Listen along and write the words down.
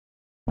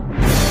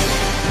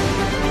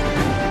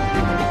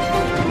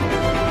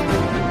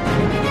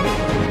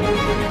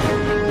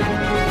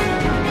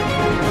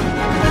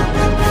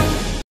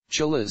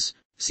Chiliz,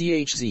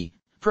 CHZ,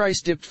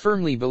 price dipped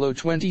firmly below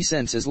 20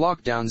 cents as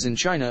lockdowns in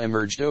China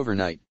emerged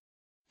overnight.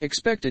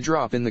 Expect a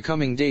drop in the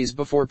coming days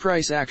before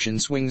price action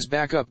swings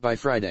back up by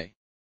Friday.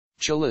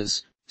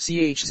 Chiliz,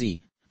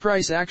 CHZ,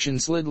 price action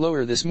slid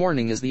lower this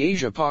morning as the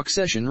Asia-Pac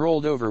session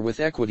rolled over with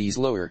equities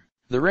lower,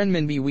 the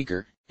renminbi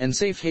weaker, and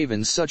safe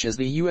havens such as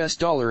the US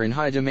dollar in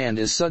high demand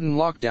as sudden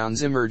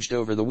lockdowns emerged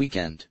over the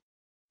weekend.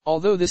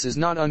 Although this is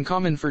not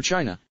uncommon for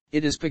China,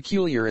 it is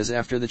peculiar as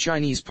after the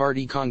Chinese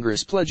Party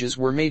Congress pledges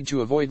were made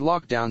to avoid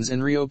lockdowns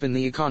and reopen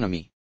the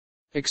economy.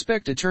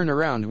 Expect a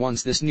turnaround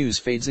once this news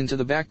fades into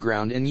the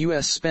background and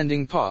US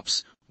spending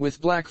pops,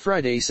 with Black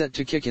Friday set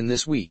to kick in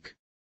this week.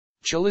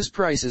 Chiliz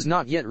price is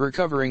not yet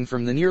recovering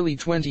from the nearly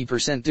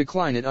 20%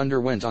 decline it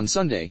underwent on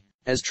Sunday,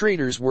 as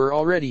traders were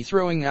already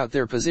throwing out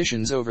their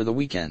positions over the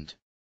weekend.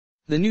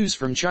 The news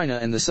from China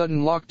and the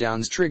sudden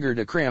lockdowns triggered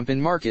a cramp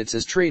in markets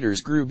as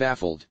traders grew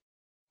baffled.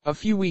 A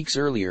few weeks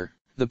earlier,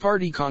 the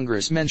Party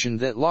Congress mentioned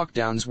that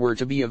lockdowns were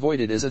to be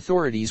avoided as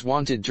authorities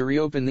wanted to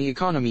reopen the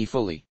economy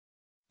fully.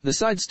 The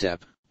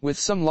sidestep, with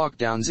some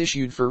lockdowns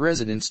issued for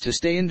residents to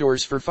stay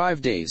indoors for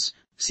 5 days,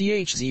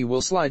 CHZ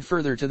will slide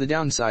further to the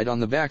downside on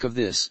the back of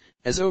this,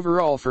 as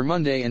overall for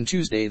Monday and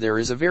Tuesday there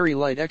is a very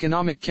light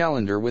economic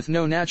calendar with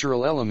no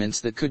natural elements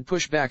that could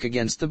push back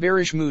against the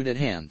bearish mood at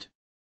hand.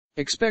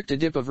 Expect a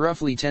dip of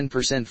roughly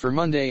 10% for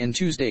Monday and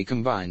Tuesday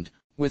combined,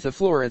 with a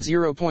floor at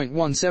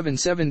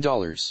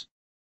 $0.177.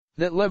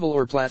 That level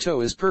or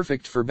plateau is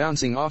perfect for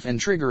bouncing off and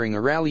triggering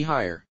a rally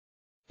higher.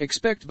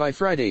 Expect by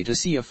Friday to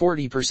see a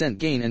 40%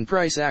 gain in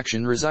price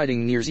action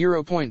residing near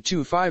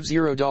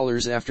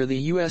 $0.250 after the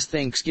US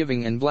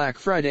Thanksgiving and Black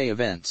Friday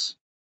events.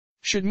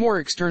 Should more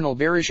external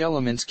bearish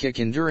elements kick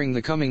in during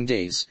the coming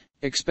days,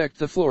 expect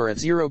the floor at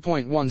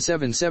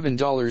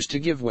 $0.177 to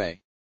give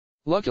way.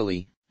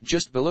 Luckily,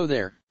 just below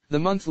there, the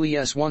monthly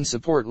S1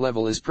 support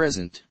level is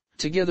present,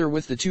 together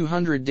with the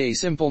 200-day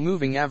simple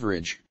moving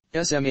average,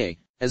 SMA,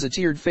 as a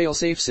tiered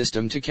fail-safe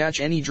system to catch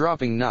any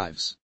dropping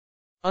knives.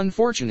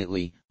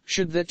 Unfortunately,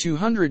 should that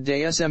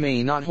 200-day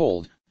SMA not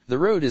hold, the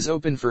road is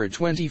open for a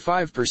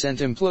 25%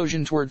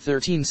 implosion toward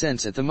 13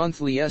 cents at the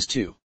monthly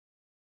S2.